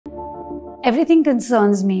Everything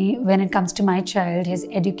concerns me when it comes to my child, his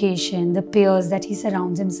education, the peers that he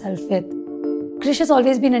surrounds himself with. Krish has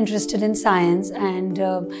always been interested in science, and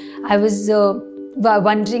I was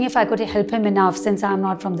wondering if I could help him enough since I'm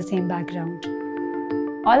not from the same background.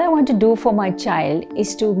 All I want to do for my child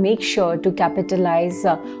is to make sure to capitalize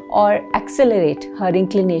or accelerate her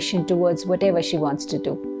inclination towards whatever she wants to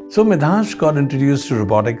do. So Midhansh got introduced to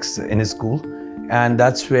robotics in his school, and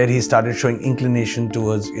that's where he started showing inclination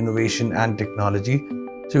towards innovation and technology.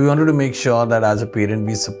 So we wanted to make sure that as a parent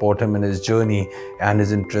we support him in his journey and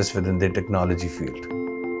his interest within the technology field.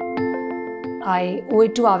 I owe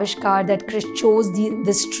it to Avishkaar that Krish chose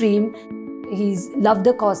this stream. He's loved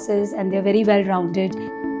the courses and they're very well rounded.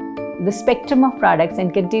 The spectrum of products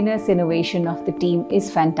and continuous innovation of the team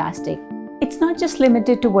is fantastic. It's not just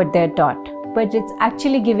limited to what they're taught, but it's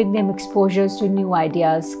actually giving them exposures to new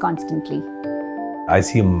ideas constantly. I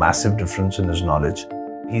see a massive difference in his knowledge.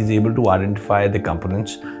 He's able to identify the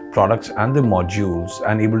components, products and the modules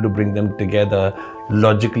and able to bring them together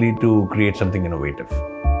logically to create something innovative.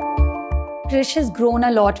 Krish has grown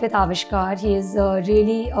a lot with Avishkaar. He has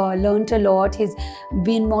really learnt a lot. He's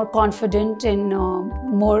been more confident and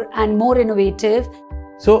more innovative.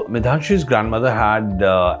 So Midhansh's grandmother had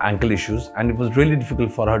ankle issues, and it was really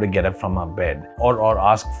difficult for her to get up from her bed or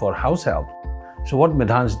ask for house help. So what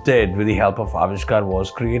Midhansh did with the help of Avishkaar was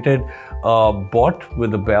created a bot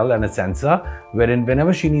with a bell and a sensor, wherein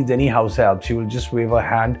whenever she needs any house help, she will just wave her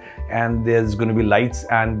hand and there's going to be lights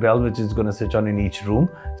and bell which is going to switch on in each room,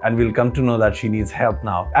 and we'll come to know that she needs help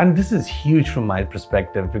now. And this is huge from my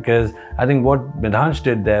perspective, because I think what Midhansh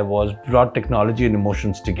did there was brought technology and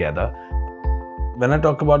emotions together. When I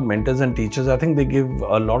talk about mentors and teachers, I think they give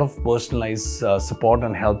a lot of personalized support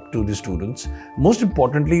and help to the students. Most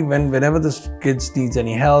importantly, whenever the kids needs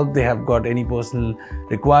any help, they have got any personal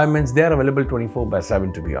requirements, they are available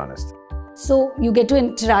 24/7, to be honest. So you get to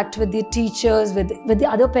interact with the teachers, with the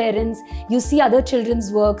other parents, you see other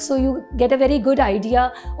children's work, so you get a very good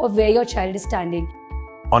idea of where your child is standing.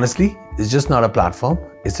 Honestly, it's just not a platform,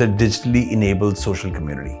 it's a digitally enabled social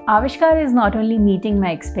community. Avishkaar is not only meeting my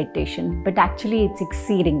expectation, but actually it's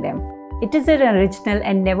exceeding them. It is an original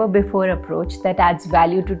and never before approach that adds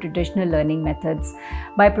value to traditional learning methods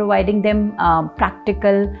by providing them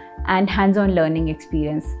practical and hands-on learning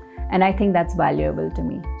experience. And I think that's valuable to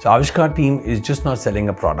me. So Avishkaar team is just not selling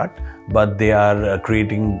a product, but they are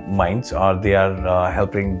creating minds, or they are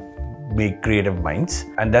helping make creative minds.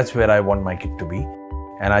 And that's where I want my kid to be.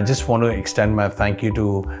 And I just want to extend my thank you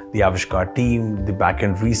to the Avishkaar team, the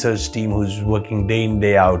back-end research team who's working day in,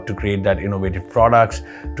 day out to create that innovative products,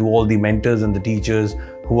 to all the mentors and the teachers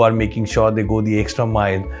who are making sure they go the extra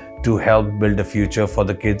mile to help build a future for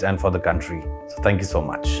the kids and for the country. So thank you so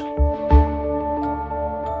much.